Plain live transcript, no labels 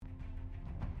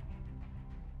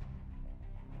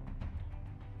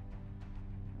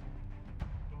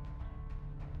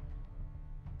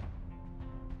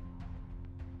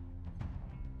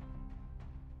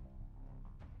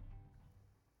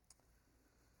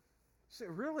It's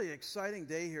a really exciting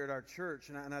day here at our church,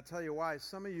 and I'll tell you why.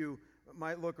 Some of you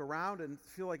might look around and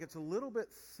feel like it's a little bit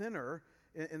thinner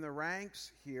in the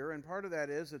ranks here, and part of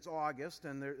that is it's August,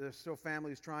 and there's still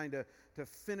families trying to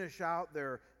finish out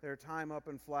their time up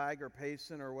in Flag or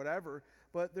Payson or whatever.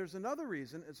 But there's another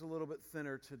reason it's a little bit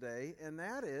thinner today, and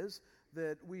that is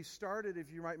that we started,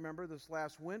 if you might remember, this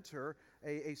last winter,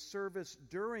 a service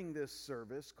during this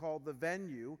service called The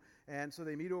Venue. And so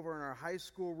they meet over in our high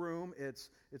school room. It's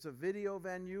a video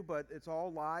venue, but it's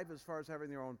all live as far as having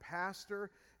their own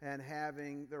pastor and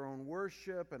having their own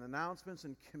worship and announcements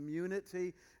and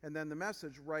community. And then the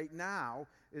message right now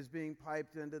is being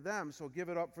piped into them. So give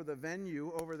it up for The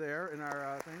Venue over there in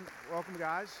our thing. Welcome,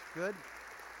 guys. Good.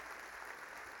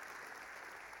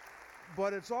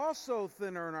 But it's also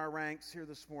thinner in our ranks here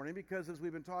this morning because as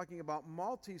we've been talking about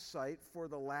multi-site for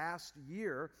the last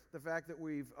year, the fact that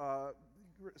we've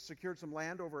secured some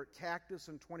land over at Cactus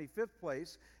and 25th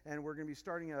Place, and we're going to be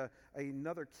starting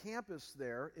another campus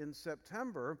there in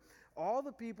September, all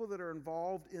the people that are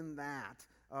involved in that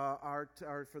are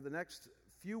for the next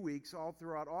few weeks, all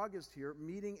throughout August here,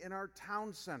 meeting in our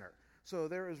town center. So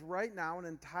there is right now an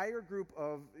entire group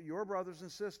of your brothers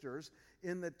and sisters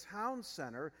in the town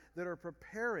center that are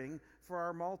preparing for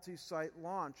our multi-site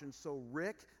launch. And so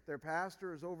Rick, their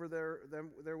pastor, is over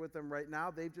there with them right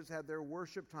now. They've just had their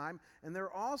worship time, and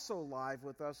they're also live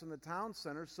with us in the town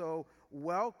center. So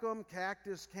welcome,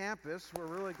 Cactus Campus. We're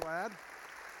really glad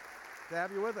to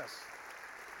have you with us.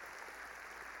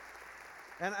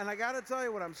 And I got to tell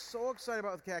you what I'm so excited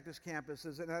about with Cactus Campus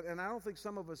is, and I don't think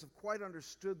some of us have quite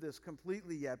understood this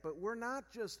completely yet, but we're not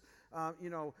just,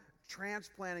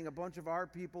 transplanting a bunch of our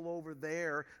people over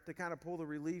there to kind of pull the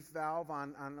relief valve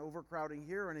on overcrowding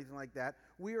here or anything like that.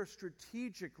 We are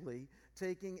strategically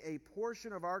taking a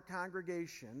portion of our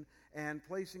congregation and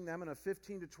placing them in a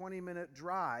 15 to 20 minute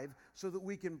drive so that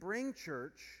we can bring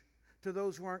church to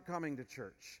those who aren't coming to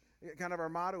church. Kind of our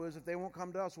motto is, if they won't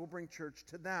come to us, we'll bring church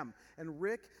to them. And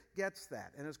Rick gets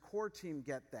that, and his core team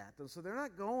get that. And so they're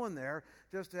not going there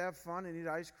just to have fun and eat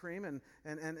ice cream and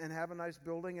have a nice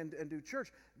building and do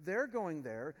church. They're going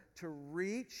there to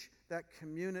reach that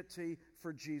community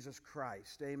for Jesus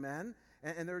Christ. Amen?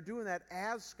 And they're doing that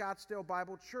as Scottsdale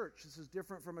Bible Church. This is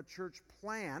different from a church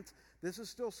plant. This is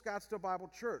still Scottsdale Bible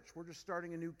Church. We're just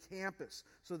starting a new campus.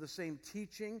 So the same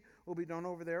teaching will be done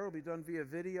over there. It will be done via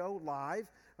video,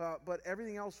 live. But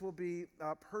everything else will be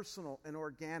personal and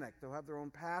organic. They'll have their own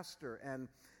pastor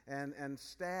and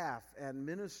staff and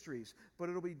ministries. But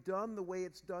it'll be done the way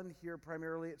it's done here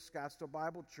primarily at Scottsdale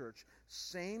Bible Church.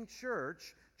 Same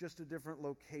church, just a different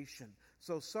location.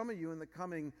 So some of you in the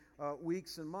coming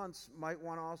weeks and months might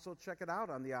want to also check it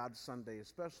out on the odd Sunday,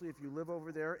 especially if you live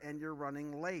over there and you're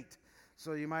running late.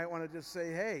 So you might want to just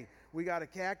say, hey, we got a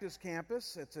Cactus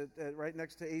Campus. It's right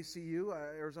next to ACU,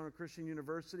 Arizona Christian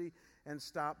University, and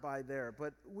stop by there.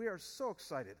 But we are so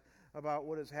excited about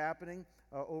what is happening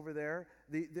over there.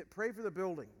 Pray for the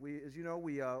building. As you know,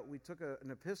 we took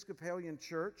an Episcopalian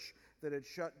church that had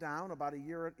shut down about a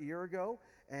year ago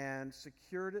and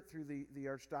secured it through the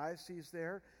archdiocese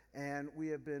there. And we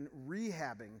have been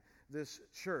rehabbing this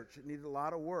church. It needed a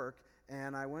lot of work.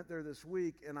 And I went there this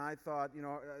week, and I thought,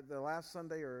 the last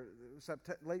Sunday or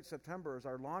late September is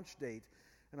our launch date.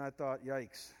 And I thought,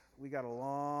 yikes, we got a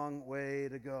long way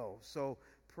to go. So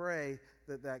pray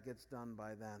that gets done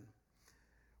by then.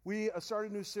 We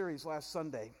started a new series last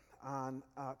Sunday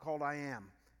called I Am.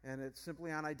 And it's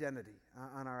simply on identity,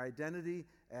 on our identity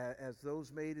as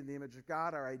those made in the image of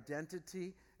God, our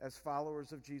identity as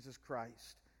followers of Jesus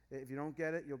Christ. If you don't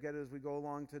get it, you'll get it as we go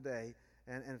along today.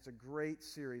 And it's a great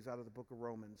series out of the book of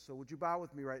Romans. So would you bow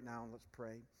with me right now and let's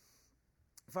pray.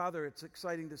 Father, it's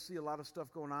exciting to see a lot of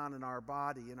stuff going on in our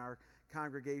body, in our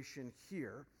congregation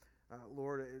here.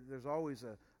 Lord, there's always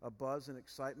a buzz and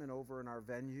excitement over in our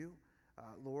venue.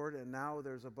 Lord, and now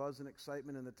there's a buzz and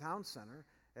excitement in the town center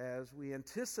as we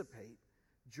anticipate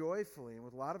joyfully and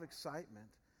with a lot of excitement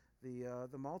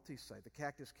the multi-site, the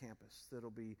Cactus Campus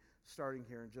that'll be starting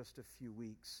here in just a few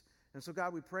weeks. And so,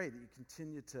 God, we pray that you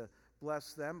continue to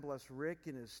bless them, bless Rick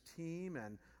and his team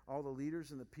and all the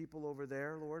leaders and the people over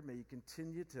there, Lord. May you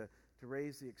continue to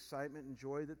raise the excitement and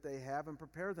joy that they have and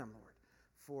prepare them, Lord,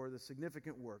 for the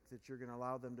significant work that you're going to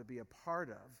allow them to be a part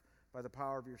of by the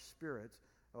power of your Spirit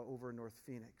over in North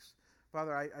Phoenix.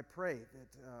 Father, I pray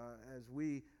that as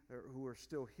we who are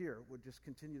still here would just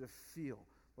continue to feel,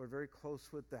 Lord, very close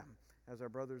with them as our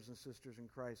brothers and sisters in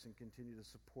Christ and continue to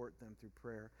support them through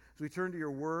prayer. As we turn to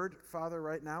your word, Father,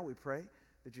 right now we pray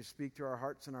that you speak to our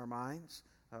hearts and our minds.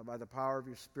 By the power of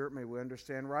your Spirit, may we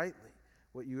understand rightly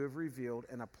what you have revealed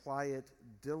and apply it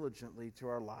diligently to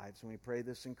our lives. And we pray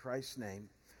this in Christ's name.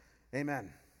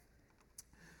 Amen.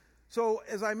 So,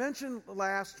 as I mentioned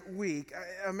last week,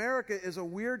 America is a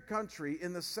weird country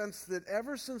in the sense that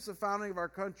ever since the founding of our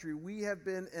country, we have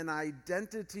been an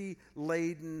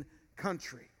identity-laden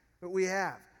country. But we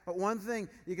have. But one thing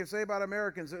you can say about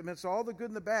Americans, amidst all the good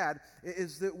and the bad,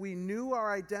 is that we knew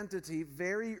our identity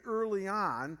very early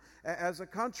on as a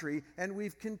country, and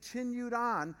we've continued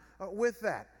on with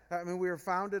that. I mean, we were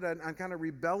founded on kind of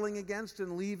rebelling against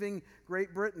and leaving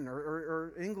Great Britain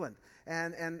or England.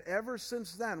 And ever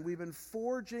since then, we've been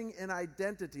forging an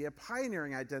identity, a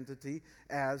pioneering identity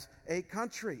as a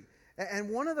country. And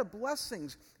one of the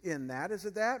blessings in that is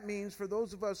that means for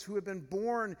those of us who have been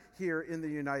born here in the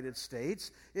United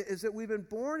States, is that we've been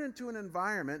born into an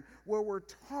environment where we're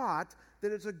taught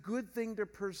that it's a good thing to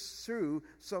pursue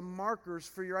some markers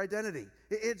for your identity.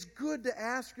 It's good to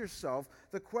ask yourself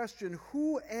the question,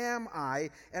 who am I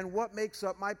and what makes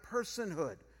up my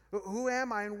personhood? Who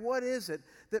am I and what is it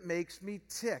that makes me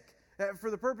tick?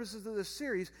 For the purposes of this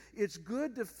series, it's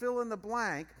good to fill in the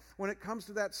blank when it comes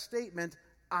to that statement,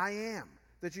 I am,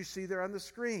 that you see there on the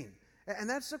screen. And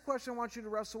that's the question I want you to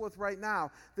wrestle with right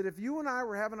now, that if you and I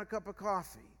were having a cup of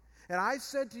coffee, and I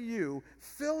said to you,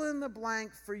 fill in the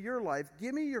blank for your life,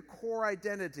 give me your core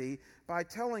identity by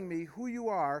telling me who you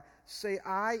are, say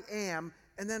I am,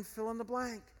 and then fill in the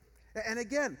blank. And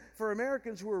again, for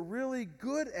Americans who are really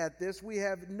good at this, we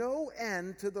have no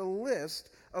end to the list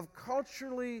of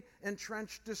culturally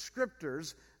entrenched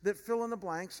descriptors that fill in the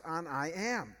blanks on I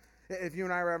am. If you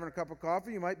and I were having a cup of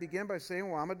coffee, you might begin by saying,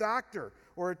 well, I'm a doctor,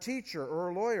 or a teacher, or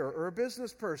a lawyer, or a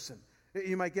business person.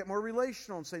 You might get more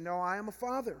relational and say, no, I am a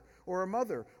father, or a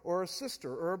mother, or a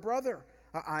sister, or a brother.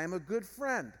 I am a good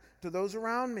friend to those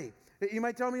around me. You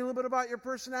might tell me a little bit about your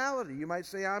personality. You might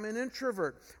say I'm an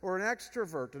introvert or an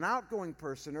extrovert, an outgoing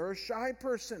person or a shy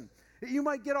person. You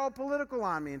might get all political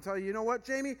on me and tell you know what,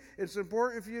 Jamie? It's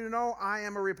important for you to know I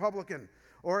am a Republican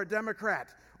or a Democrat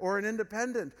or an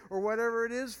independent or whatever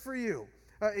it is for you.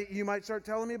 You might start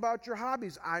telling me about your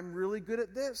hobbies. I'm really good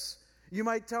at this. You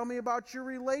might tell me about your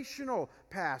relational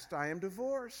past. I am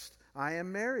divorced. I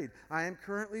am married. I am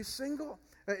currently single.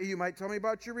 You might tell me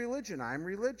about your religion. I'm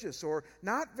religious or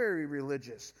not very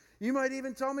religious. You might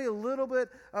even tell me a little bit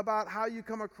about how you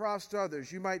come across to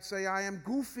others. You might say, I am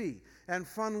goofy and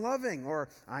fun-loving, or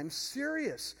I'm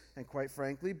serious and, quite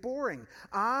frankly, boring.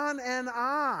 On and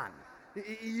on.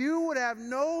 You would have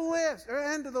no list or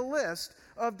end of the list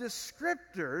of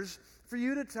descriptors for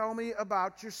you to tell me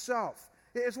about yourself.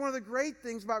 It's one of the great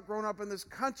things about growing up in this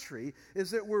country is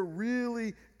that we're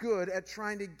really good at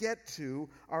trying to get to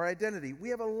our identity. We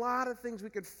have a lot of things we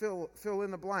could fill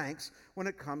in the blanks when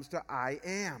it comes to I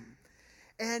am.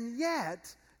 And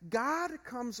yet, God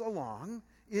comes along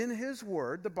in His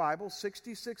Word, the Bible,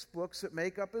 66 books that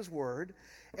make up His Word,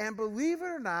 and believe it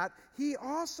or not, He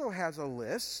also has a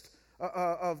list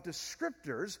of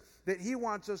descriptors that He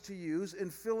wants us to use in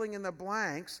filling in the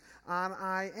blanks on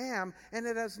I am, and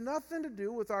it has nothing to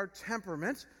do with our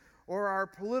temperament or our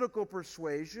political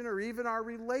persuasion or even our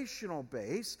relational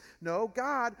base. No,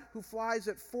 God, who flies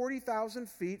at 40,000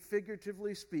 feet,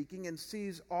 figuratively speaking, and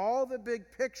sees all the big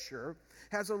picture,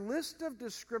 has a list of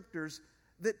descriptors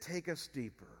that take us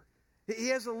deeper. He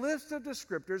has a list of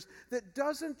descriptors that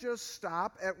doesn't just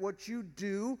stop at what you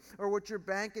do or what your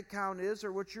bank account is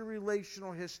or what your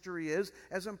relational history is,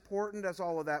 as important as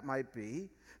all of that might be.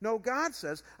 No, God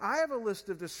says, I have a list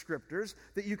of descriptors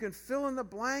that you can fill in the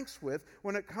blanks with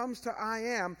when it comes to I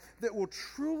am that will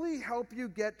truly help you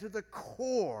get to the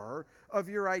core of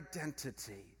your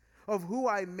identity, of who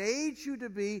I made you to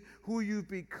be, who you've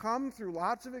become through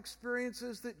lots of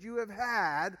experiences that you have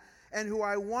had, and who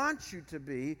I want you to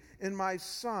be in my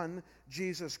Son,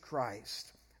 Jesus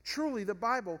Christ. Truly, the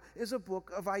Bible is a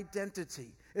book of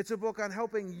identity. It's a book on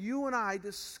helping you and I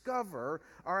discover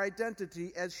our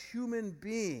identity as human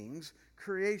beings,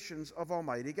 creations of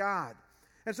Almighty God.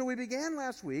 And so we began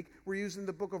last week, we're using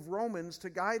the book of Romans to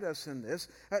guide us in this,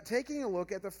 taking a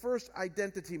look at the first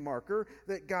identity marker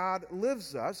that God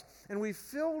lives us, and we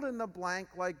filled in the blank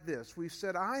like this. We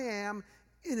said, I am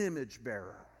an image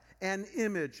bearer. An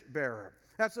image bearer.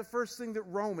 That's the first thing that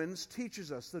Romans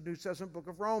teaches us, the New Testament book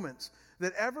of Romans,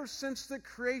 that ever since the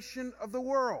creation of the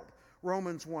world,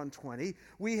 Romans 1:20,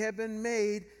 we have been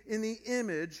made in the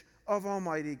image of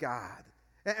Almighty God.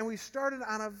 And we started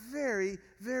on a very,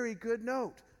 very good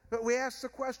note. But we asked the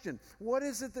question, what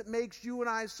is it that makes you and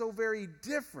I so very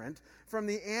different from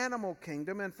the animal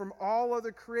kingdom and from all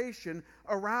other creation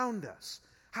around us?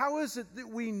 How is it that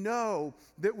we know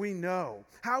that we know?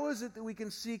 How is it that we can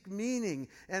seek meaning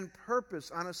and purpose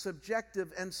on a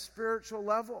subjective and spiritual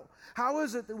level? How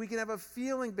is it that we can have a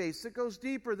feeling base that goes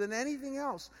deeper than anything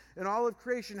else in all of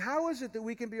creation? How is it that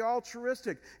we can be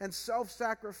altruistic and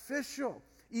self-sacrificial,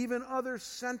 even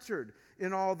other-centered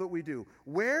in all that we do?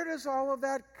 Where does all of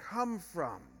that come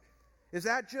from? Is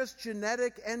that just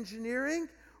genetic engineering?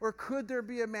 Or could there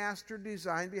be a master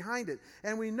design behind it?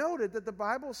 And we noted that the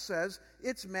Bible says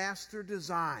it's master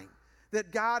design,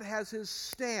 that God has his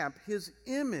stamp, his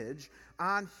image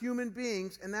on human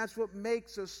beings, and that's what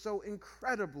makes us so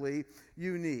incredibly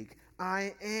unique.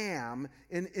 I am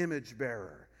an image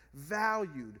bearer,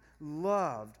 valued,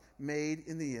 loved, made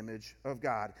in the image of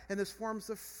God. And this forms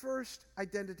the first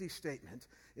identity statement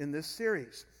in this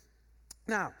series.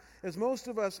 Now, as most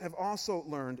of us have also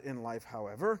learned in life,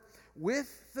 however,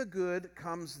 with the good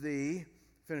comes the,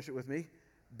 finish it with me,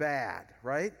 bad,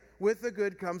 right? With the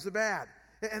good comes the bad.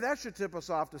 And that should tip us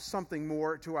off to something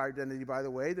more to our identity, by the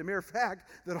way. The mere fact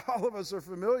that all of us are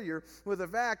familiar with the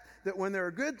fact that when there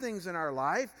are good things in our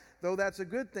life, though that's a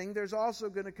good thing, there's also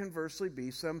going to conversely be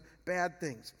some bad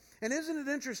things. And isn't it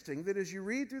interesting that as you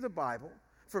read through the Bible,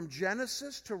 from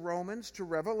Genesis to Romans to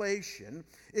Revelation,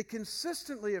 it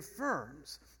consistently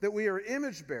affirms that we are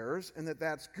image bearers and that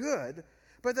that's good.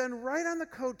 But then right on the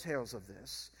coattails of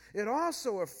this, it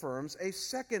also affirms a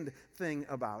second thing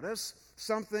about us,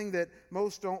 something that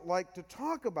most don't like to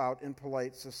talk about in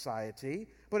polite society,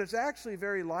 but it's actually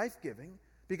very life-giving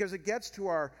because it gets to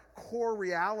our core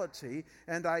reality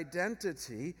and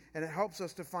identity, and it helps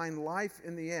us to find life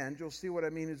in the end. You'll see what I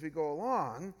mean as we go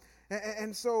along.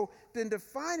 And so, in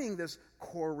defining this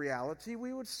core reality,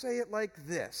 we would say it like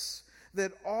this,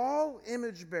 that all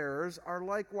image bearers are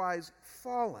likewise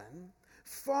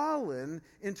fallen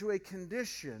into a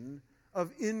condition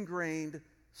of ingrained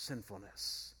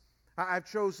sinfulness. I've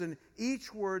chosen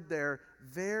each word there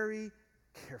very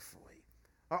carefully.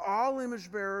 All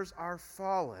image bearers are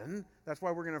fallen. That's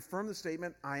why we're going to affirm the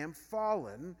statement, I am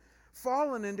fallen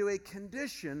into a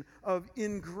condition of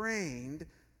ingrained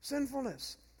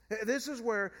sinfulness. This is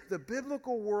where the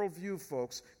biblical worldview,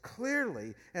 folks,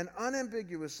 clearly and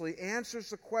unambiguously answers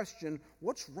the question,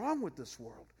 what's wrong with this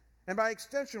world? And by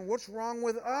extension, what's wrong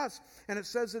with us? And it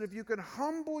says that if you can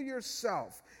humble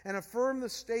yourself and affirm the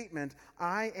statement,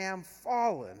 I am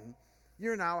fallen,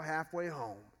 you're now halfway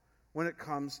home when it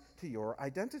comes to your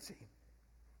identity.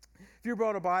 If you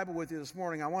brought a Bible with you this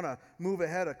morning, I want to move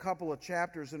ahead a couple of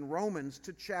chapters in Romans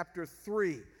to chapter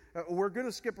 3. We're going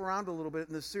to skip around a little bit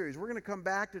in this series. We're going to come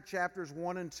back to chapters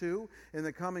 1 and 2 in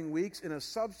the coming weeks in a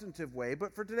substantive way.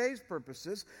 But for today's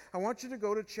purposes, I want you to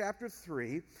go to chapter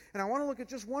 3, and I want to look at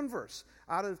just one verse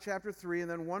out of chapter 3 and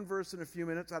then one verse in a few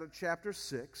minutes out of chapter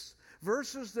 6.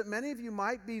 Verses that many of you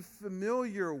might be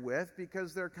familiar with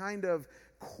because they're kind of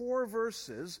core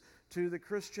verses to the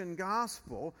Christian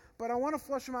gospel. But I want to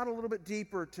flesh them out a little bit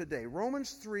deeper today.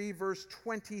 Romans 3, verse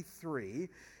 23.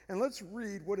 And let's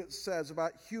read what it says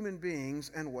about human beings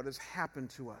and what has happened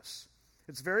to us.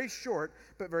 It's very short,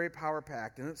 but very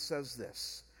power-packed, and it says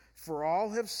this, for all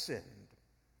have sinned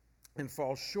and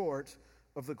fall short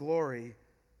of the glory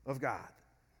of God.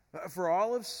 For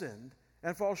all have sinned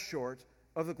and fall short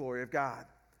of the glory of God.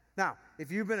 Now, if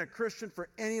you've been a Christian for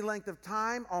any length of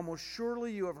time, almost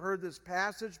surely you have heard this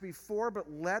passage before,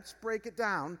 but let's break it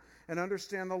down and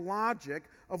understand the logic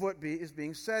of what is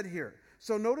being said here.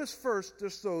 So notice first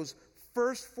just those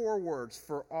first four words,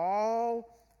 for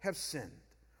all have sinned.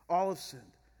 All have sinned.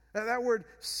 Now, that word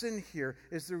sin here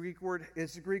is the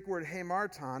Greek word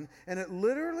hamarton, and it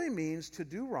literally means to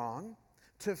do wrong,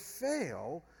 to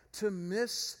fail, to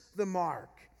miss the mark.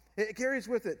 It carries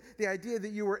with it the idea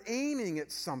that you were aiming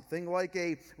at something like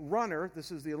a runner,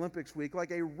 this is the Olympics week,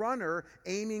 like a runner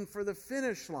aiming for the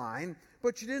finish line,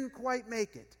 but you didn't quite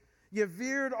make it. You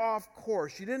veered off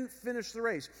course. You didn't finish the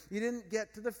race. You didn't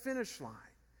get to the finish line.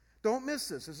 Don't miss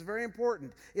this. This is very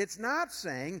important. It's not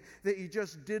saying that you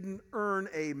just didn't earn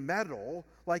a medal,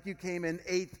 like you came in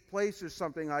 8th place or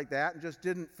something like that and just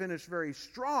didn't finish very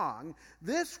strong.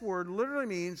 This word literally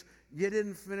means you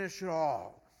didn't finish at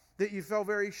all, that you fell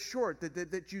very short,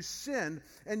 that you sinned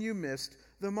and you missed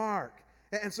the mark.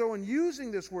 And so in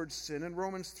using this word sin in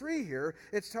Romans 3 here,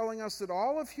 it's telling us that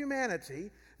all of humanity,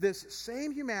 this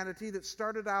same humanity that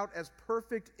started out as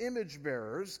perfect image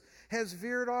bearers, has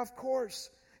veered off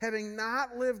course, having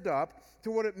not lived up to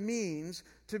what it means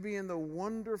to be in the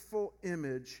wonderful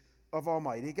image of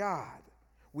Almighty God.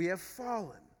 We have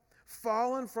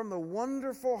fallen from the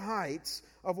wonderful heights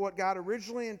of what God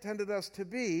originally intended us to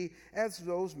be as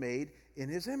those made in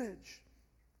His image.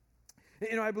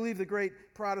 I believe the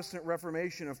great Protestant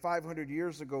Reformation of 500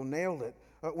 years ago nailed it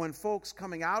when folks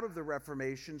coming out of the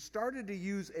Reformation started to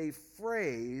use a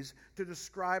phrase to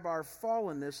describe our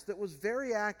fallenness that was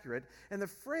very accurate, and the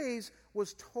phrase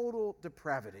was total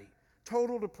depravity.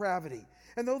 Total depravity.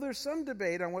 And though there's some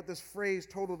debate on what this phrase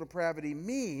total depravity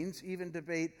means, even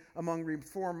debate among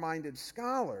reform-minded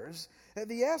scholars,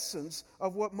 the essence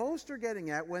of what most are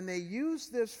getting at when they use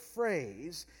this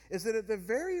phrase is that at the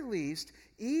very least,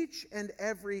 each and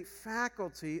every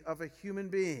faculty of a human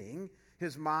being,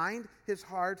 his mind, his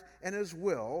heart, and his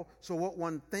will, so what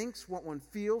one thinks, what one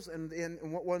feels, and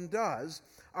what one does,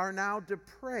 are now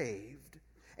depraved,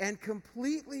 and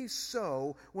completely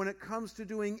so when it comes to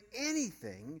doing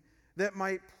anything that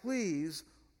might please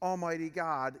Almighty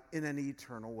God in an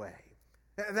eternal way.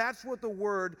 That's what the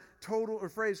word total, or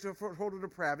phrase total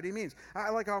depravity means. I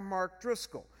like how Mark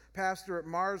Driscoll, pastor at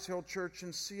Mars Hill Church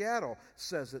in Seattle,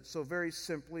 says it so very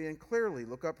simply and clearly.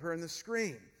 Look up here on the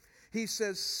screen. He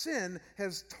says, sin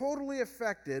has totally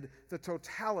affected the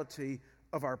totality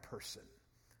of our person.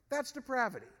 That's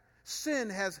depravity. Sin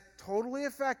has totally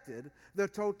affected the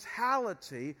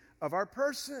totality of our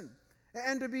person.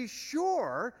 And to be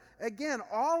sure, again,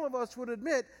 all of us would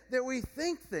admit that we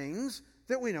think things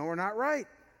that we know are not right.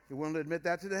 You're willing to admit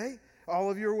that today?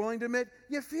 All of you are willing to admit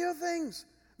you feel things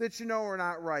that you know are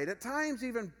not right. At times,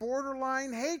 even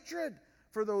borderline hatred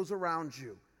for those around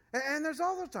you. And there's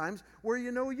other times where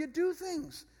you know you do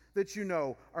things that you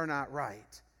know are not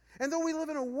right. And though we live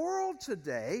in a world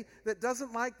today that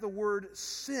doesn't like the word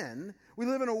sin, we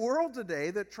live in a world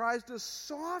today that tries to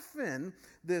soften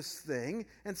this thing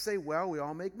and say, well, we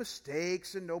all make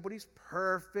mistakes and nobody's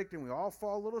perfect and we all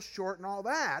fall a little short and all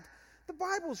that. The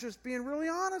Bible's just being really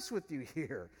honest with you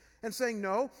here and saying,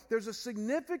 no, there's a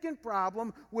significant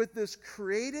problem with this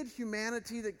created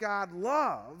humanity that God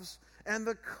loves, and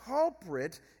the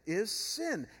culprit is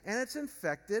sin, and it's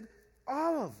infected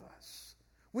all of us.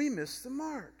 We miss the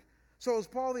mark. So as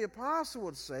Paul the Apostle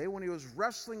would say when he was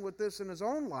wrestling with this in his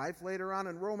own life, later on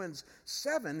in Romans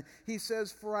 7, he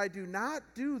says, for I do not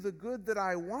do the good that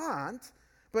I want,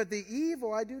 but the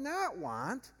evil I do not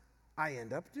want, I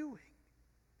end up doing.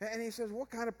 And he says,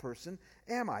 what kind of person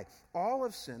am I? All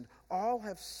have sinned, all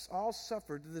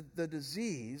suffered the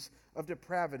disease of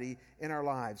depravity in our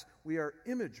lives. We are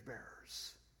image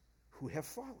bearers who have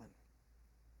fallen.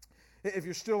 If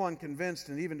you're still unconvinced,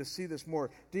 and even to see this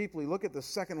more deeply, look at the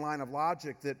second line of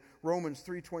logic that Romans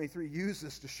 3:23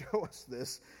 uses to show us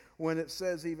this, when it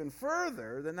says even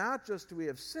further that not just do we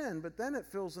have sinned, but then it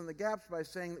fills in the gaps by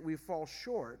saying that we fall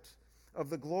short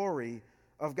of the glory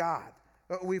of God.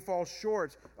 We fall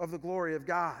short of the glory of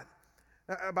God.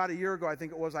 About a year ago, I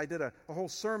think it was, I did a whole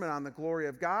sermon on the glory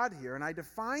of God here, and I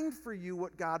defined for you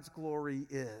what God's glory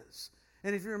is.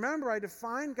 And if you remember, I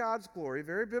defined God's glory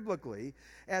very biblically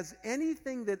as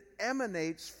anything that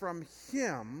emanates from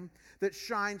Him, that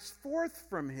shines forth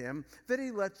from Him, that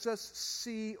He lets us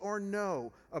see or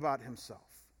know about Himself.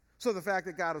 So the fact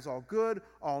that God is all good,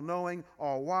 all-knowing,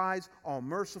 all-wise,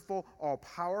 all-merciful,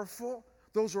 all-powerful,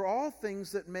 those are all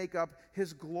things that make up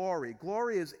His glory.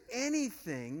 Glory is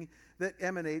anything that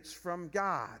emanates from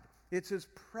God. It's His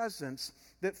presence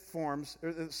that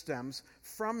stems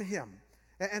from Him.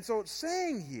 And so it's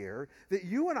saying here that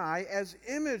you and I, as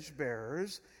image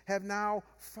bearers, have now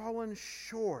fallen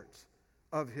short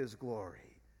of His glory.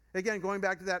 Again, going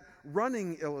back to that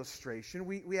running illustration,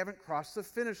 we haven't crossed the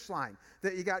finish line.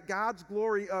 That you got God's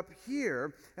glory up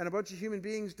here and a bunch of human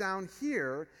beings down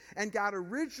here, and God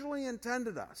originally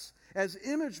intended us as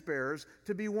image bearers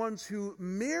to be ones who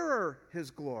mirror His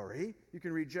glory. You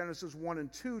can read Genesis 1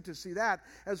 and 2 to see that,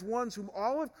 as ones whom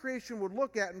all of creation would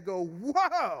look at and go,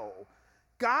 whoa!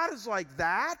 God is like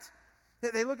that?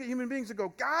 They look at human beings and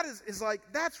go, God is like,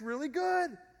 that's really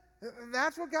good.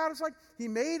 That's what God is like. He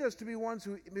made us to be ones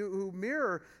who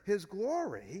mirror His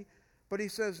glory. But He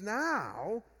says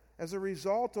now, as a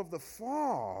result of the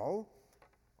fall,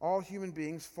 all human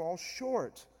beings fall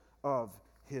short of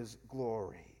His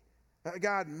glory.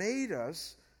 God made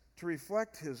us to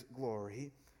reflect His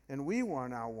glory, and we are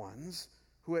now ones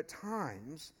who at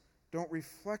times don't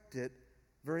reflect it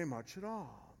very much at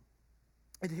all.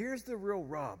 And here's the real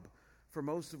rub for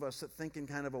most of us that think in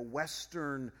kind of a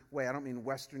Western way. I don't mean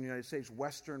Western United States,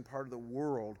 Western part of the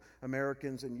world,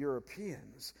 Americans and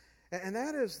Europeans. And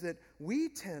that is that we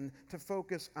tend to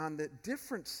focus on the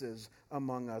differences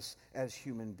among us as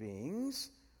human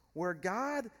beings, where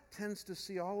God tends to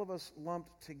see all of us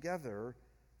lumped together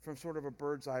from sort of a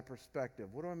bird's eye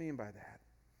perspective. What do I mean by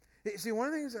that? See, one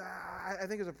of the things I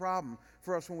think is a problem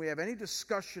for us when we have any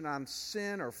discussion on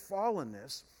sin or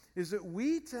fallenness is that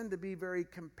we tend to be very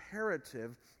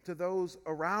comparative to those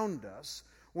around us.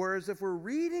 Whereas if we're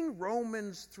reading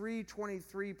Romans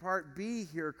 3:23 part B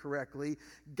here correctly,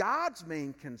 God's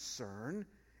main concern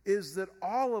is that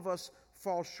all of us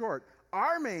fall short.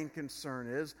 Our main concern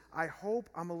is, I hope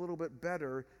I'm a little bit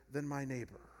better than my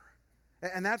neighbor.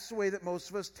 And that's the way that most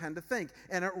of us tend to think.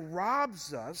 And it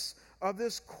robs us of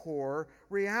this core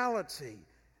reality.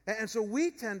 And so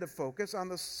we tend to focus on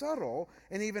the subtle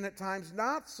and even at times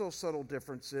not so subtle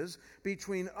differences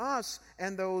between us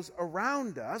and those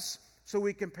around us. So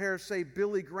we compare, say,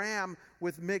 Billy Graham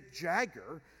with Mick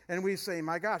Jagger, and we say,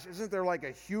 my gosh, isn't there like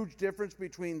a huge difference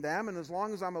between them? And as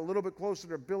long as I'm a little bit closer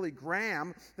to Billy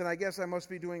Graham, then I guess I must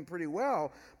be doing pretty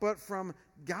well. But from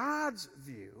God's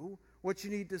view, what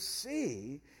you need to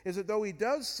see is that though he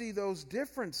does see those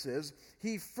differences,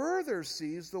 he further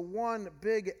sees the one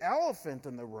big elephant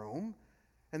in the room,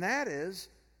 and that is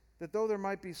that though there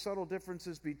might be subtle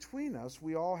differences between us,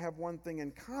 we all have one thing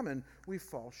in common: we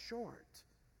fall short.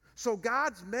 So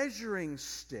God's measuring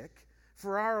stick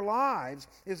for our lives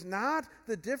is not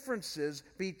the differences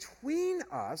between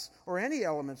us or any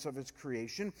elements of his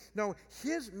creation. No,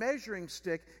 his measuring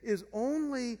stick is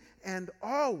only and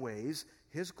always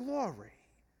his glory.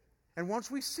 And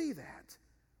once we see that,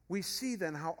 we see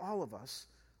then how all of us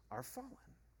are fallen.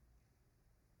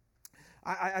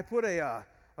 I put a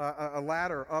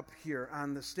ladder up here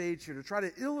on the stage here to try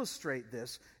to illustrate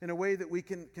this in a way that we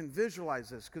can visualize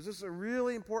this, because this is a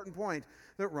really important point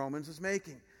that Romans is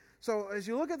making. So as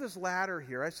you look at this ladder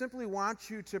here, I simply want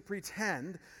you to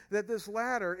pretend that this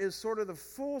ladder is sort of the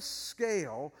full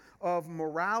scale of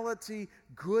morality,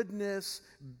 goodness,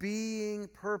 being,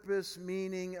 purpose,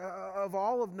 meaning, of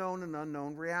all of known and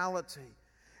unknown reality.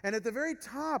 And at the very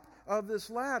top of this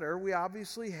ladder, we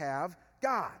obviously have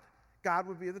God. God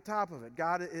would be at the top of it.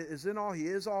 God is in all. He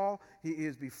is all. He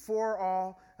is before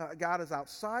all. God is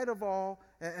outside of all.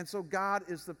 And so God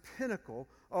is the pinnacle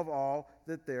of all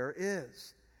that there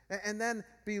is. And then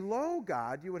below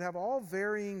God, you would have all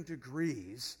varying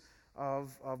degrees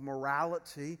of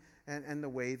morality and the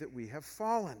way that we have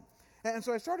fallen. And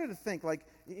so I started to think, like,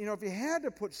 if you had to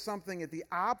put something at the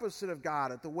opposite of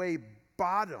God, at the way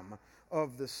bottom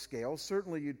of the scale,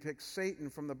 certainly you'd pick Satan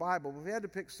from the Bible. But if you had to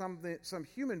pick some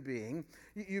human being,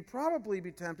 you'd probably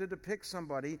be tempted to pick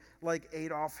somebody like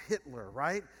Adolf Hitler,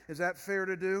 right? Is that fair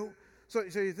to do? So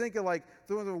you think of like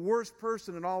the worst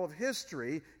person in all of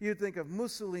history, you'd think of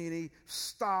Mussolini,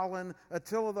 Stalin,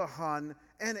 Attila the Hun,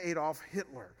 and Adolf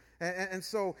Hitler. And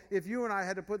so if you and I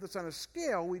had to put this on a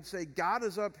scale, we'd say God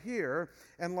is up here,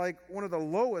 and like one of the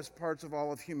lowest parts of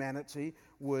all of humanity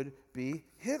would be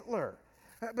Hitler.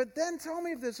 But then tell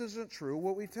me if this isn't true.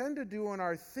 What we tend to do in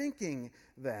our thinking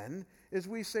then is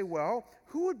we say, well,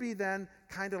 who would be then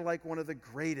kind of like one of the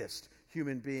greatest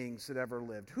human beings that ever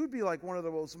lived? Who'd be like one of the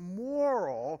most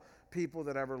moral people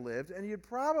that ever lived? And you'd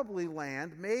probably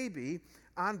land maybe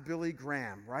on Billy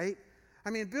Graham, right?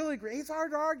 I mean, Billy Graham, it's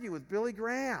hard to argue with Billy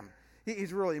Graham.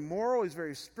 He's really moral. He's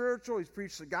very spiritual. He's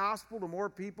preached the gospel to more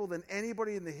people than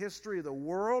anybody in the history of the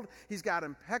world. He's got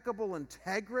impeccable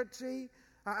integrity.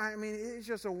 I mean, he's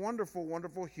just a wonderful,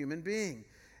 wonderful human being.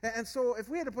 And so if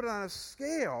we had to put it on a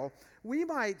scale, we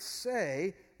might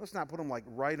say, let's not put him like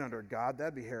right under God,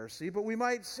 that'd be heresy, but we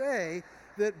might say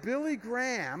that Billy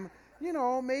Graham,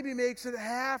 maybe makes it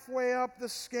halfway up the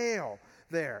scale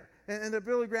there. And that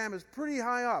Billy Graham is pretty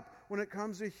high up when it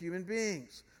comes to human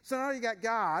beings. So now you got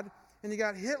God, and you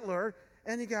got Hitler,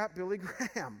 and you got Billy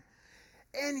Graham.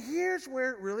 And here's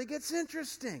where it really gets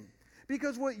interesting.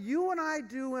 Because what you and I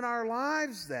do in our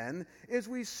lives then is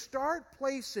we start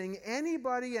placing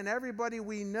anybody and everybody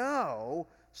we know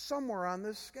somewhere on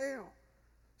this scale.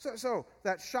 So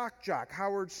that shock jock,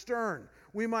 Howard Stern,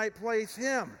 we might place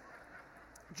him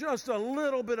just a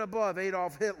little bit above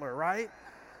Adolf Hitler, right?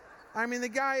 I mean, the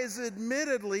guy is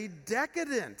admittedly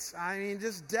decadent. I mean,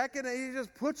 just decadent. He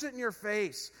just puts it in your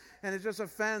face, and it just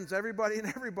offends everybody and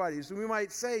everybody. So we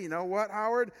might say, you know what,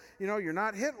 Howard? You're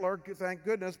not Hitler, thank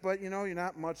goodness, but, you're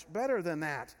not much better than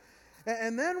that.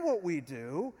 And then what we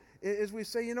do is we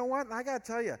say, you know what, and I got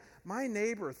to tell you, my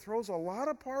neighbor throws a lot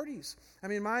of parties. I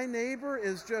mean, my neighbor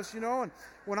is just, and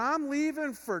when I'm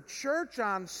leaving for church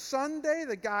on Sunday,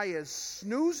 the guy is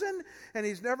snoozing, and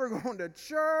he's never going to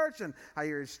church, and I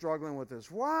hear he's struggling with his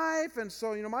wife, and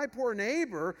so, my poor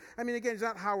neighbor, I mean, again, he's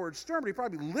not Howard Stern, but he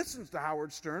probably listens to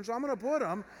Howard Stern, so I'm going to put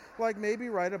him, like, maybe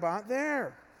right about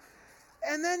there.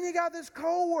 And then you got this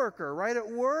coworker, right, at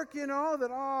work, that,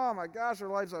 oh my gosh, their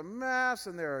life's a mess,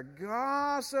 and they're a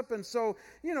gossip, and so,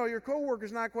 your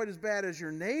coworker's not quite as bad as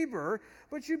your neighbor,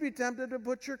 but you'd be tempted to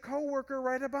put your coworker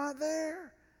right about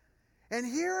there. And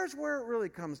here's where it really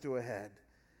comes to a head.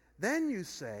 Then you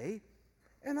say,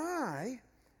 and I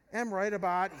am right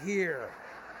about here.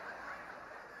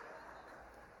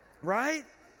 Right?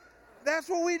 That's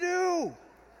what we do,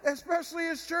 especially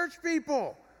as church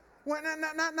people.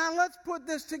 Now let's put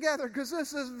this together, because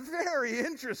this is very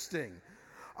interesting.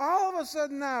 All of a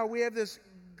sudden now we have this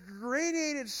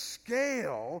gradated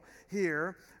scale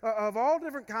here of all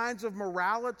different kinds of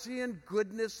morality and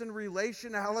goodness and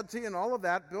relationality and all of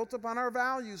that built upon our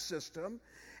value system.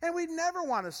 And we'd never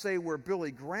want to say we're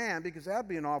Billy Graham, because that'd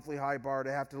be an awfully high bar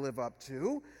to have to live up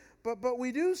to. But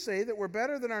we do say that we're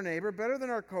better than our neighbor, better than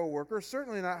our coworker,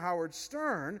 certainly not Howard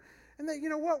Stern, and that, you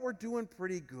know what, we're doing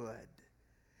pretty good.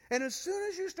 And as soon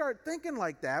as you start thinking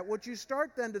like that, what you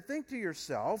start then to think to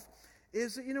yourself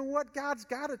is that, you know what, God's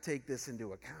got to take this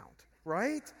into account,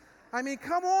 right? I mean,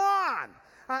 come on.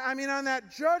 I mean, on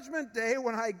that judgment day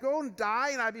when I go and die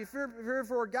and I be feared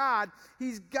before God,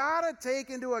 He's got to take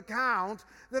into account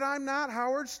that I'm not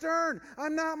Howard Stern.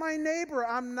 I'm not my neighbor.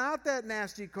 I'm not that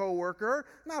nasty coworker.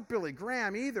 Not Billy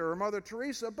Graham either, or Mother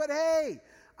Teresa. But hey,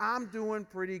 I'm doing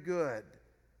pretty good.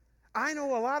 I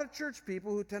know a lot of church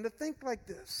people who tend to think like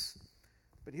this.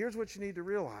 But here's what you need to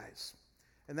realize,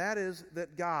 and that is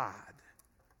that God,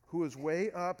 who is way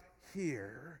up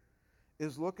here,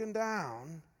 is looking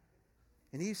down,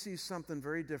 and He sees something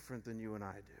very different than you and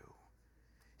I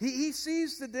do. He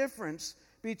sees the difference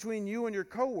between you and your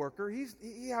coworker.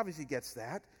 He obviously gets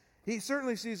that. He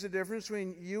certainly sees the difference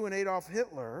between you and Adolf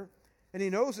Hitler, and He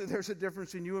knows that there's a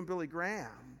difference between you and Billy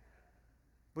Graham.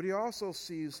 But He also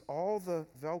sees all the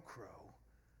Velcro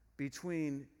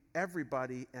between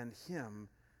everybody and Him,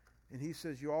 and He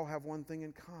says you all have one thing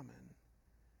in common,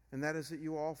 and that is that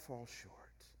you all fall short.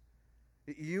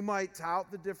 You might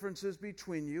tout the differences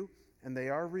between you, and they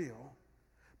are real,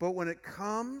 but when it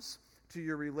comes to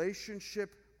your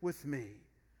relationship with me,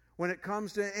 when it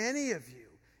comes to any of you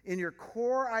in your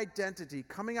core identity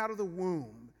coming out of the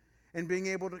womb and being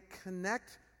able to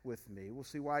connect with me, we'll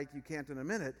see why you can't in a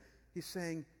minute, He's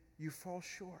saying you fall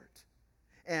short.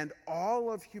 And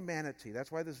all of humanity,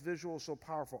 that's why this visual is so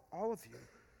powerful, all of you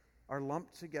are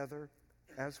lumped together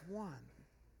as one.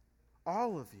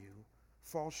 All of you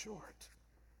fall short.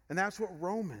 And that's what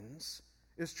Romans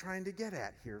is trying to get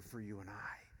at here for you and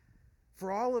I.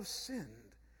 For all have sinned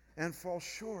and fall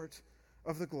short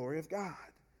of the glory of God.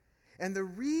 And the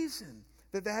reason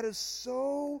that that is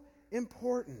so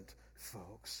important,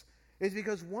 folks, is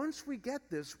because once we get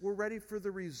this, we're ready for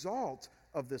the result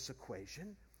of this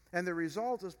equation. And the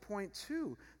result is point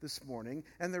 2 this morning.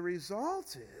 And the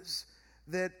result is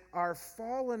that our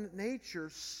fallen nature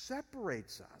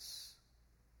separates us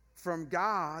from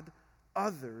God,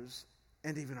 others,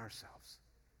 and even ourselves.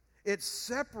 It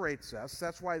separates us.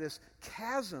 That's why this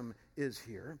chasm is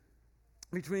here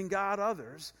between God,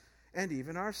 others, and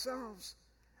even ourselves.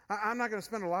 I'm not going to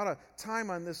spend a lot of time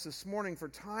on this morning for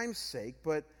time's sake,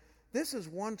 but this is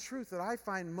one truth that I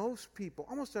find most people,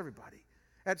 almost everybody,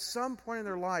 at some point in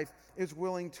their life is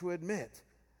willing to admit.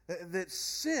 That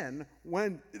sin,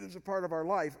 when it is a part of our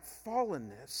life,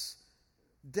 fallenness,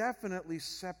 definitely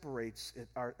separates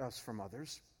us from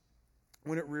others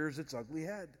when it rears its ugly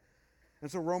head. And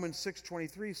so Romans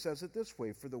 6:23 says it this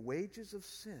way, for the wages of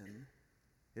sin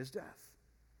is death,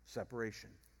 separation.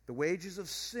 The wages of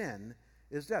sin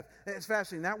is death. It's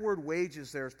fascinating. That word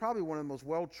wages there is probably one of the most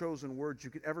well-chosen words you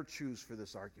could ever choose for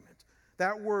this argument.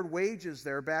 That word wages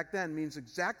there back then means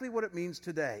exactly what it means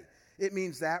today. It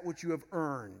means that which you have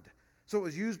earned. So it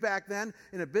was used back then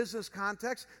in a business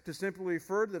context to simply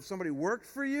refer to if somebody worked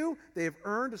for you, they have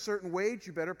earned a certain wage,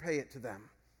 you better pay it to them.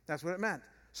 That's what it meant.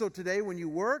 So today when you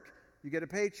work, you get a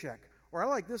paycheck. Or I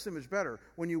like this image better.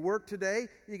 When you work today,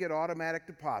 you get automatic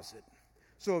deposit.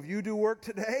 So if you do work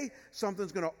today,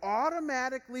 something's going to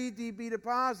automatically be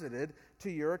deposited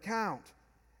to your account.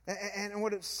 And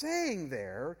what it's saying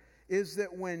there is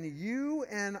that when you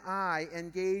and I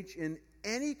engage in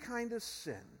any kind of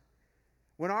sin,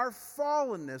 when our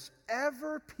fallenness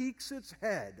ever peeks its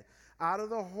head out of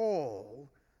the hole,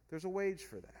 there's a wage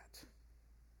for that.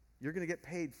 You're going to get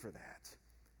paid for that.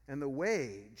 And the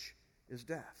wage is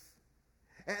death.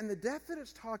 And the death that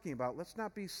it's talking about, let's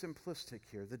not be simplistic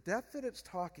here. The death that it's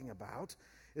talking about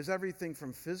is everything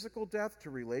from physical death to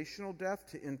relational death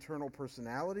to internal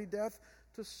personality death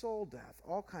to soul death,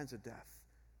 all kinds of death.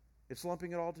 It's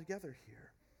lumping it all together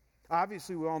here.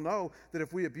 Obviously, we all know that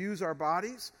if we abuse our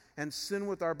bodies and sin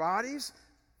with our bodies,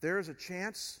 there is a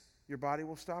chance your body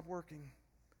will stop working.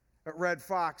 Red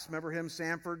Fox, remember him,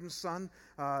 Sanford and Son,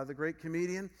 the great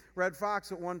comedian? Red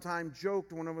Fox at one time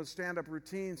joked in one of his stand-up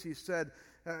routines, he said,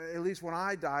 at least when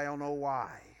I die, I'll know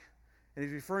why. And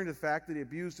he's referring to the fact that he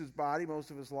abused his body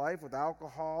most of his life with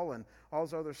alcohol and all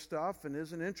this other stuff. And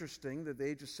isn't it interesting that at the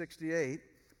age of 68,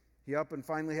 he up and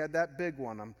finally had that big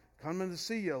one. I'm coming to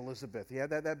see you, Elizabeth. He had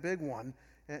that big one,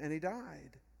 and he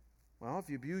died. Well, if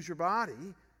you abuse your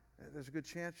body, there's a good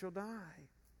chance you'll die.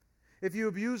 If you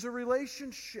abuse a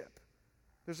relationship,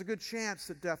 there's a good chance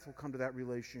that death will come to that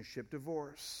relationship.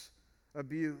 Divorce,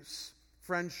 abuse,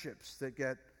 friendships that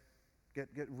get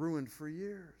ruined for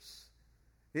years.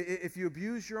 If you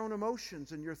abuse your own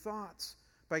emotions and your thoughts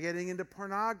by getting into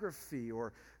pornography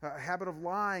or a habit of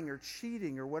lying or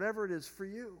cheating or whatever it is for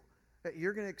you,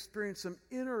 you're going to experience some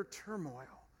inner turmoil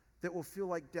that will feel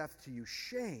like death to you.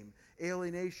 Shame,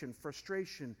 alienation,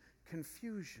 frustration,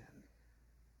 confusion.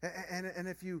 And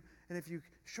if you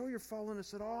show your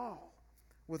fallenness at all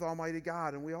with Almighty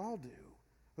God, and we all do,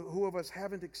 who of us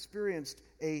haven't experienced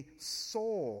a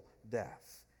soul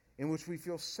death in which we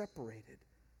feel separated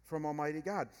from Almighty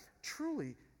God?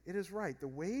 Truly, it is right. The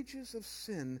wages of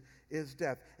sin is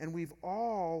death. And we've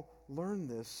all learned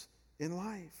this in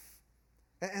life.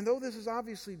 And though this is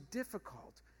obviously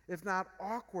difficult, if not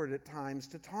awkward at times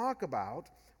to talk about,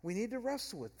 we need to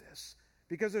wrestle with this.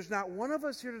 Because there's not one of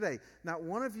us here today, not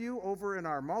one of you over in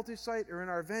our multi-site or in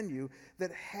our venue,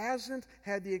 that hasn't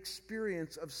had the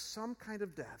experience of some kind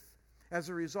of death as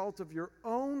a result of your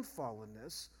own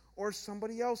fallenness or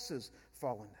somebody else's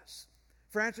fallenness.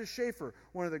 Francis Schaeffer,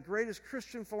 one of the greatest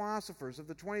Christian philosophers of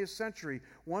the 20th century,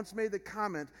 once made the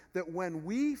comment that when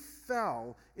we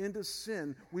fell into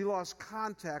sin, we lost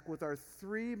contact with our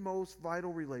three most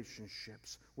vital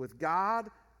relationships, with God,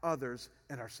 others,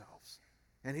 and ourselves.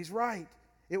 And he's right.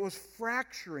 It was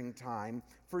fracturing time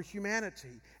for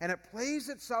humanity, and it plays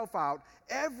itself out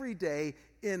every day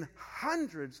in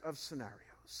hundreds of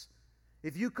scenarios.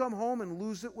 If you come home and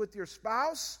lose it with your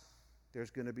spouse,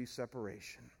 there's going to be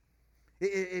separation.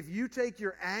 If you take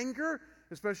your anger,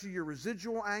 especially your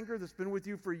residual anger that's been with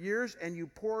you for years, and you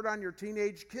pour it on your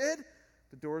teenage kid,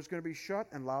 the door is going to be shut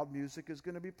and loud music is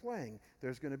going to be playing.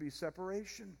 There's going to be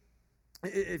separation.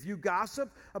 If you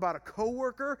gossip about a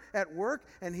coworker at work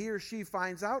and he or she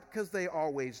finds out, because they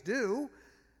always do,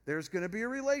 there's going to be a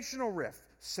relational rift,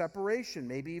 separation,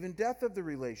 maybe even death of the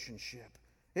relationship.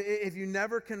 If you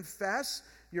never confess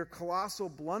your colossal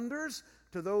blunders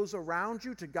to those around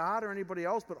you, to God or anybody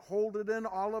else, but hold it in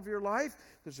all of your life,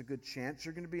 there's a good chance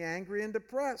you're going to be angry and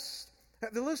depressed.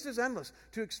 The list is endless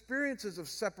to experiences of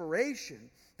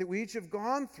separation that we each have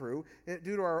gone through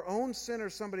due to our own sin or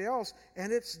somebody else,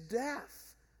 and it's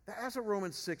death. That's what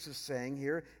Romans 6 is saying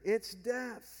here. It's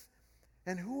death.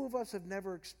 And who of us have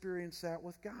never experienced that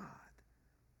with God?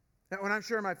 Now, when I'm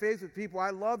sharing my faith with people,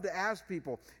 I love to ask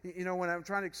people, when I'm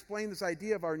trying to explain this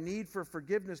idea of our need for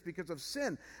forgiveness because of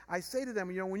sin, I say to them,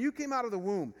 when you came out of the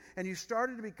womb and you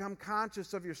started to become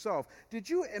conscious of yourself, did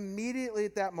you immediately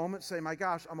at that moment say, my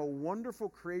gosh, I'm a wonderful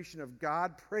creation of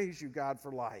God, praise you, God,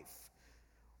 for life?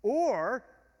 Or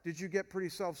did you get pretty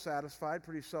self-satisfied,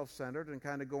 pretty self-centered, and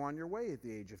kind of go on your way at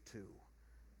the age of 2?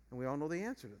 And we all know the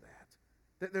answer to that.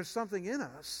 That there's something in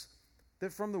us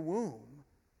that from the womb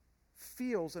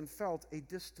feels and felt a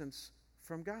distance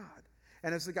from God.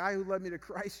 And as the guy who led me to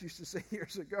Christ used to say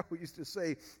years ago, he used to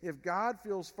say, if God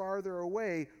feels farther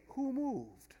away, who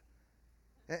moved?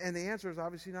 And the answer is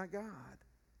obviously not God.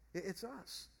 It's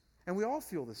us. And we all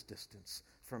feel this distance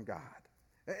from God.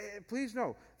 Please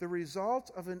know, the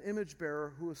result of an image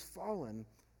bearer who has fallen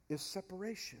is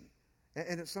separation.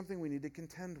 And it's something we need to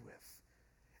contend with.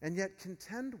 And yet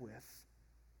contend with,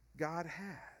 God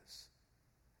has.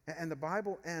 And the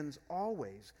Bible ends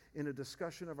always in a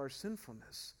discussion of our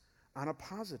sinfulness on a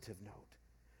positive note.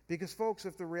 Because, folks,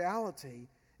 if the reality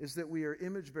is that we are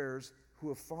image bearers who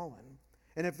have fallen,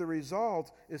 and if the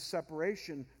result is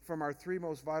separation from our three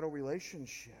most vital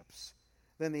relationships,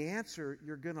 then the answer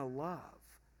you're going to love,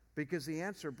 because the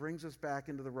answer brings us back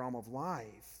into the realm of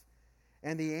life.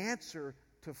 And the answer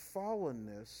to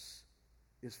fallenness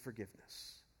is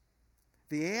forgiveness.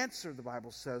 The answer, the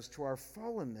Bible says, to our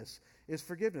fallenness is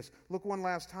forgiveness. Look one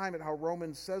last time at how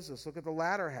Romans says this. Look at the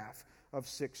latter half of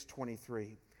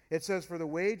 6:23. It says, for the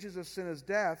wages of sin is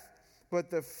death, but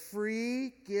the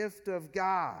free gift of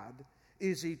God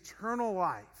is eternal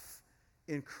life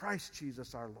in Christ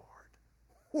Jesus our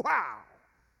Lord. Wow!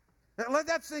 Now, let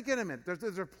that sink in a minute.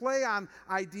 There's a play on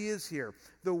ideas here.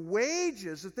 The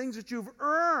wages, the things that you've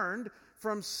earned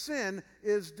from sin,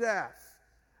 is death.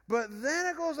 But then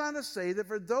it goes on to say that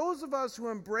for those of us who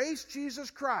embrace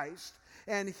Jesus Christ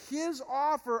and his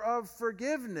offer of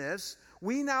forgiveness,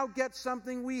 we now get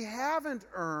something we haven't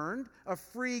earned, a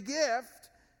free gift,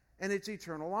 and it's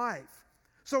eternal life.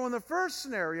 So in the first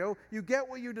scenario, you get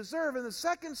what you deserve. In the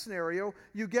second scenario,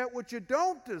 you get what you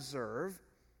don't deserve,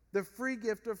 the free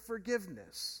gift of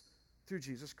forgiveness through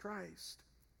Jesus Christ.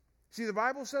 See, the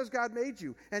Bible says God made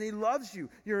you, and He loves you.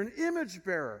 You're an image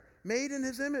bearer, made in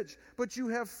His image, but you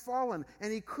have fallen,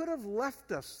 and He could have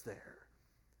left us there,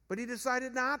 but He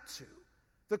decided not to.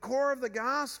 The core of the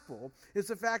gospel is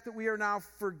the fact that we are now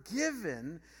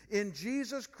forgiven in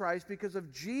Jesus Christ because of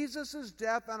Jesus'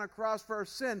 death on a cross for our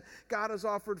sin. God has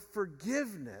offered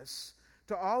forgiveness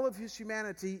to all of His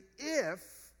humanity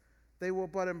if they will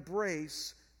but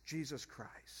embrace Jesus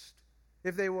Christ.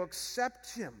 If they will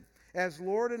accept Him as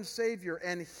Lord and Savior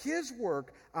and His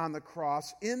work on the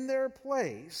cross in their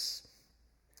place,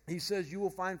 He says you will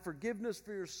find forgiveness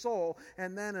for your soul,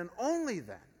 and then and only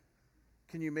then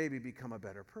can you maybe become a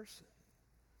better person.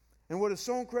 And what is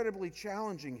so incredibly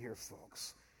challenging here,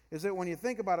 folks, is that when you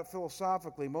think about it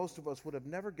philosophically, most of us would have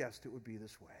never guessed it would be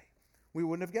this way. We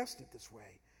wouldn't have guessed it this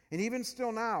way. And even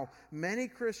still now, many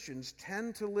Christians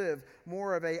tend to live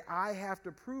more of a I have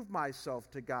to prove myself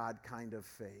to God kind of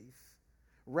faith,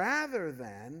 rather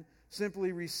than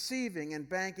simply receiving and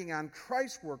banking on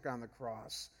Christ's work on the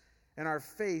cross and our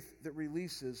faith that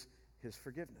releases His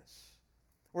forgiveness.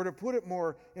 Or to put it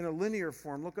more in a linear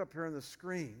form, look up here on the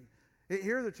screen.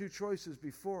 Here are the two choices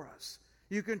before us.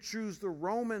 You can choose the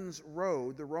Romans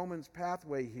road, the Romans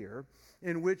pathway here,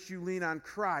 in which you lean on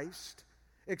Christ,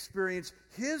 experience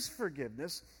His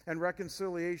forgiveness and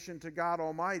reconciliation to God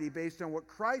Almighty based on what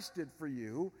Christ did for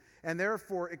you, and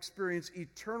therefore experience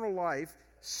eternal life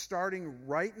starting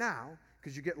right now,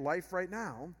 because you get life right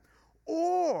now.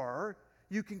 Or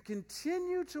you can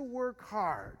continue to work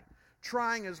hard,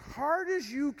 trying as hard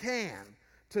as you can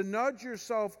to nudge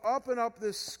yourself up and up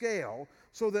this scale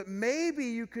so that maybe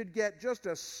you could get just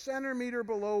a centimeter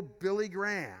below Billy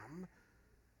Graham,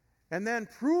 and then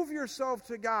prove yourself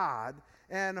to God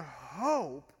and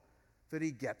hope that He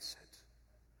gets it.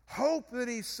 Hope that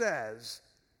He says,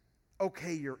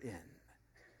 okay, you're in.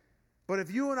 But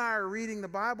if you and I are reading the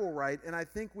Bible right, and I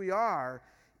think we are,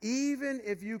 even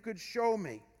if you could show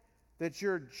me that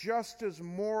you're just as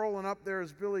moral and up there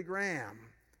as Billy Graham,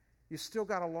 you still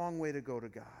got a long way to go to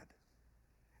God.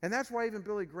 And that's why even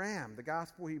Billy Graham, the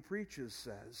gospel he preaches,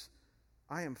 says,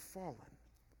 I am fallen.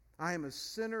 I am a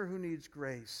sinner who needs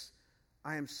grace.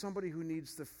 I am somebody who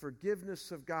needs the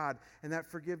forgiveness of God, and that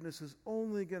forgiveness is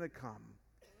only going to come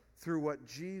through what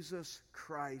Jesus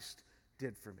Christ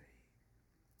did for me.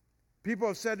 People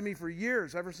have said to me for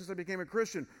years, ever since I became a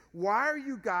Christian, why are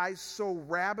you guys so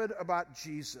rabid about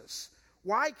Jesus?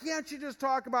 Why can't you just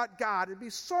talk about God? It'd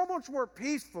be so much more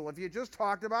peaceful if you just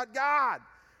talked about God.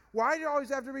 Why do you always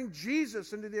have to bring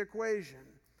Jesus into the equation?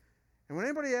 And when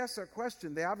anybody asks that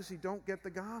question, they obviously don't get the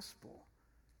gospel.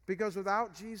 Because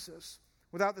without Jesus,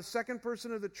 without the second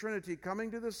person of the Trinity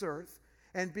coming to this earth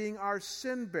and being our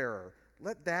sin bearer,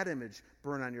 let that image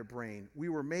burn on your brain. We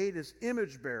were made as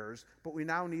image bearers, but we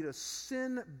now need a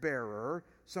sin bearer,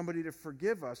 somebody to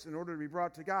forgive us in order to be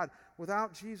brought to God.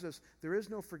 Without Jesus, there is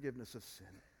no forgiveness of sin.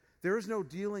 There is no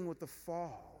dealing with the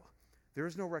fall. There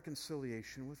is no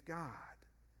reconciliation with God.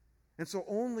 And so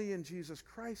only in Jesus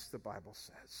Christ, the Bible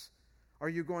says, are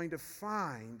you going to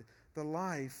find the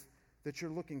life that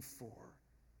you're looking for.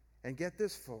 And get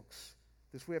this, folks,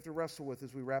 this we have to wrestle with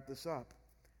as we wrap this up.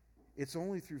 It's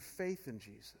only through faith in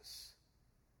Jesus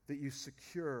that you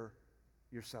secure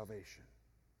your salvation.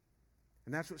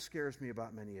 And that's what scares me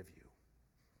about many of you.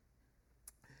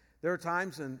 There are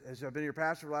times, and as I've been your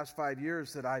pastor for the last 5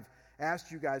 years, that I've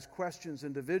asked you guys questions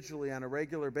individually on a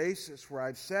regular basis where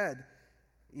I've said,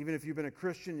 even if you've been a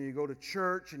Christian and you go to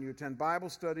church and you attend Bible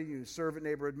study, you serve at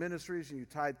neighborhood ministries and you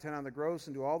tithe 10 on the gross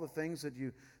and do all the things that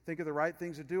you think are the right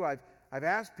things to do, I've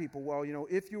asked people, well,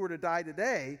 if you were to die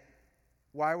today,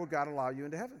 why would God allow you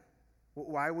into heaven?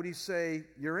 Why would He say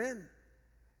you're in?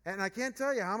 And I can't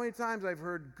tell you how many times I've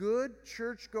heard good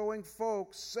church-going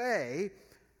folks say,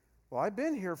 well, I've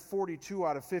been here 42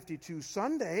 out of 52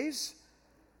 Sundays,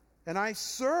 and I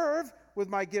serve with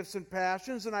my gifts and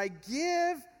passions, and I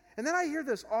give. And then I hear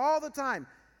this all the time,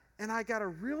 and I got a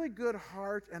really good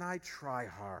heart, and I try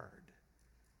hard.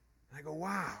 And I go,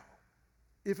 wow,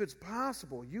 if it's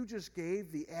possible, you just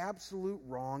gave the absolute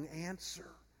wrong answer.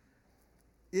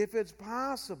 If it's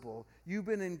possible, you've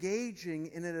been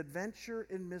engaging in an adventure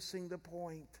and missing the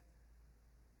point.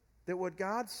 That what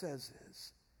God says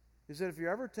is that if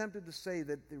you're ever tempted to say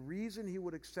that the reason He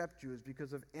would accept you is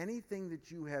because of anything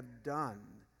that you have done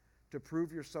to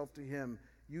prove yourself to Him,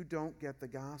 you don't get the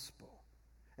gospel.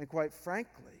 And quite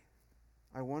frankly,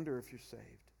 I wonder if you're saved.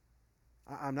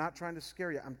 I'm not trying to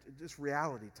scare you. Just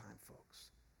reality time, folks.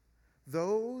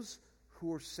 Those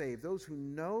who are saved, those who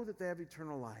know that they have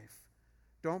eternal life,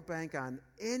 don't bank on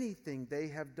anything they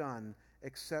have done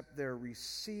except their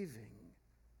receiving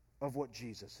of what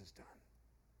Jesus has done.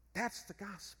 That's the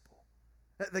gospel.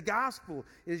 The gospel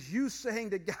is you saying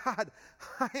to God,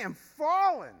 I am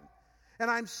fallen, and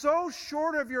I'm so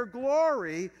short of your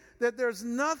glory that there's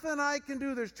nothing I can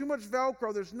do. There's too much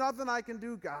Velcro. There's nothing I can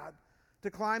do, God,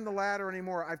 to climb the ladder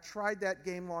anymore. I've tried that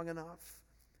game long enough.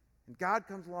 And God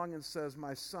comes along and says,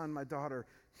 my son, my daughter,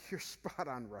 you're spot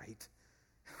on right.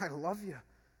 I love you.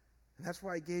 And that's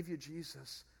why I gave you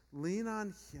Jesus. Lean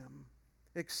on him.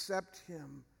 Accept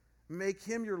him. Make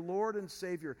him your Lord and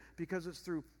Savior, because it's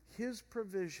through his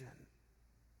provision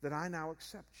that I now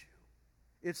accept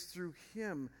you. It's through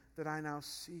him that I now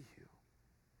see you.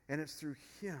 And it's through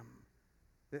him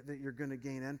that you're going to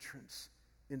gain entrance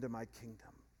into my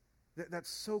kingdom. That's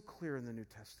so clear in the New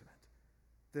Testament,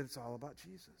 that it's all about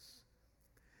Jesus.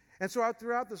 And so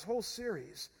throughout this whole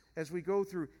series, as we go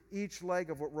through each leg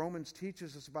of what Romans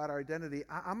teaches us about our identity,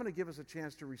 I'm going to give us a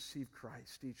chance to receive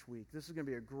Christ each week. This is going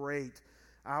to be a great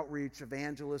outreach,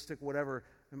 evangelistic, whatever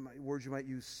words you might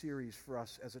use, series for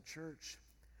us as a church.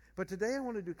 But today I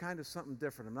want to do kind of something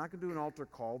different. I'm not going to do an altar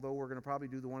call, though we're going to probably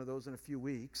do one of those in a few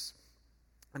weeks.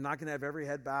 I'm not going to have every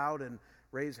head bowed and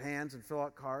raise hands and fill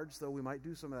out cards, though we might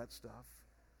do some of that stuff.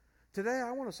 Today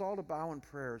I want us all to bow in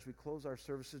prayer as we close our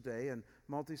service today, and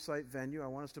multi-site venue, I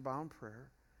want us to bow in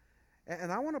prayer.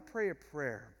 And I want to pray a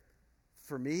prayer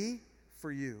for me,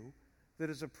 for you, that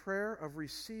is a prayer of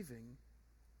receiving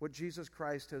what Jesus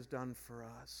Christ has done for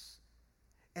us.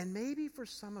 And maybe for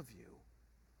some of you,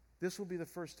 this will be the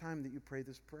first time that you pray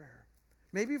this prayer.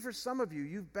 Maybe for some of you,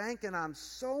 you've banking on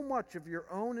so much of your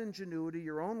own ingenuity,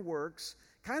 your own works,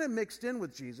 kind of mixed in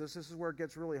with Jesus. This is where it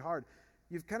gets really hard.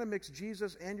 You've kind of mixed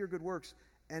Jesus and your good works,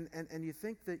 and you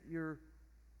think that you're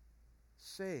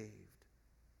saved,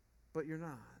 but you're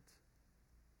not.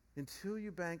 Until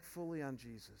you bank fully on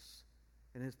Jesus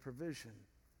and his provision,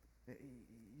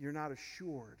 you're not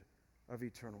assured of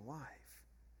eternal life.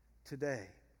 Today,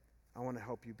 I want to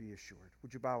help you be assured.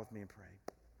 Would you bow with me and pray?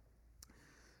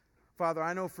 Father,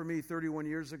 I know for me 31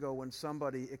 years ago when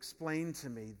somebody explained to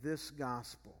me this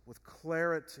gospel with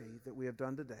clarity that we have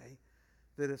done today,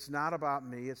 that it's not about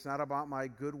me, it's not about my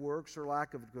good works or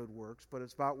lack of good works, but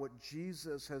it's about what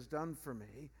Jesus has done for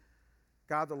me.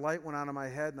 God, the light went on in my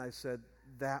head and I said,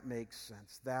 that makes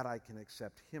sense. That I can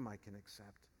accept. Him I can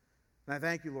accept. And I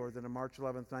thank you, Lord, that on March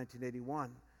 11th,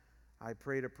 1981, I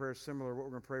prayed a prayer similar to what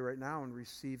we're going to pray right now in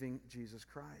receiving Jesus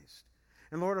Christ.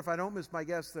 And Lord, if I don't miss my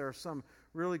guess, there are some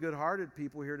really good-hearted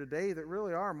people here today that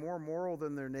really are more moral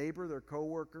than their neighbor, their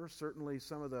coworker, certainly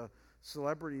some of the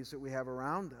celebrities that we have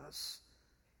around us.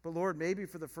 But Lord, maybe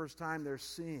for the first time they're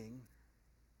seeing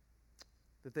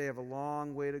that they have a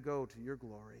long way to go to your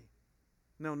glory.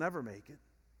 And they'll never make it.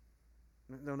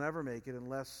 They'll never make it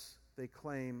unless they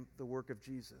claim the work of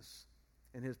Jesus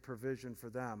and his provision for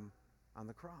them on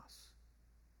the cross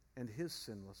and his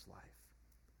sinless life.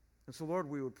 And so, Lord,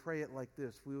 we would pray it like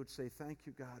this. We would say, thank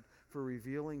you, God, for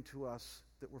revealing to us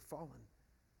that we're fallen.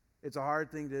 It's a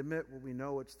hard thing to admit when we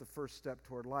know it's the first step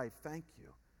toward life. Thank you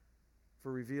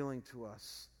for revealing to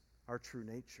us our true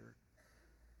nature.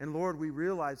 And Lord, we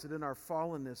realize that in our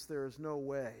fallenness, there is no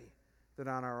way that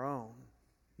on our own,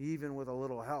 even with a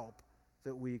little help,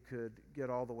 that we could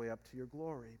get all the way up to your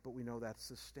glory. But we know that's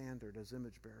the standard as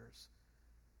image bearers.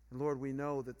 And Lord, we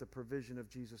know that the provision of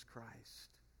Jesus Christ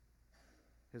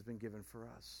has been given for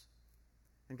us.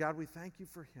 And God, we thank you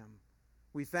for him.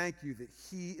 We thank you that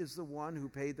he is the one who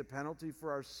paid the penalty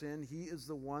for our sin. He is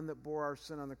the one that bore our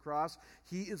sin on the cross.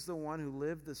 He is the one who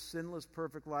lived the sinless,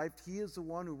 perfect life. He is the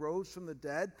one who rose from the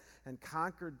dead and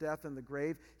conquered death and the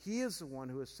grave. He is the one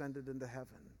who ascended into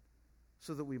heaven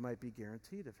so that we might be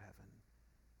guaranteed of heaven.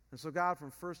 And so, God,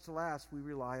 from first to last, we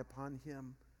rely upon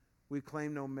him. We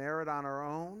claim no merit on our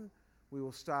own. We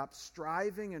will stop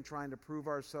striving and trying to prove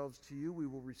ourselves to you. We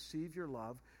will receive your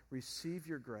love, receive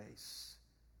your grace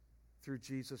through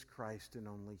Jesus Christ and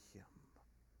only him.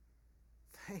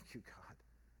 Thank you, God,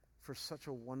 for such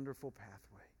a wonderful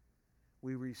pathway.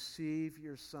 We receive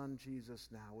your Son, Jesus,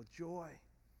 now with joy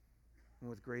and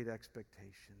with great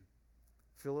expectation.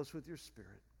 Fill us with your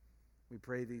Spirit. We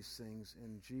pray these things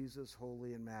in Jesus'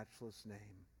 holy and matchless name.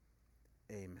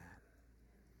 Amen.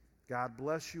 God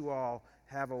bless you all.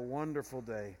 Have a wonderful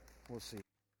day. We'll see you.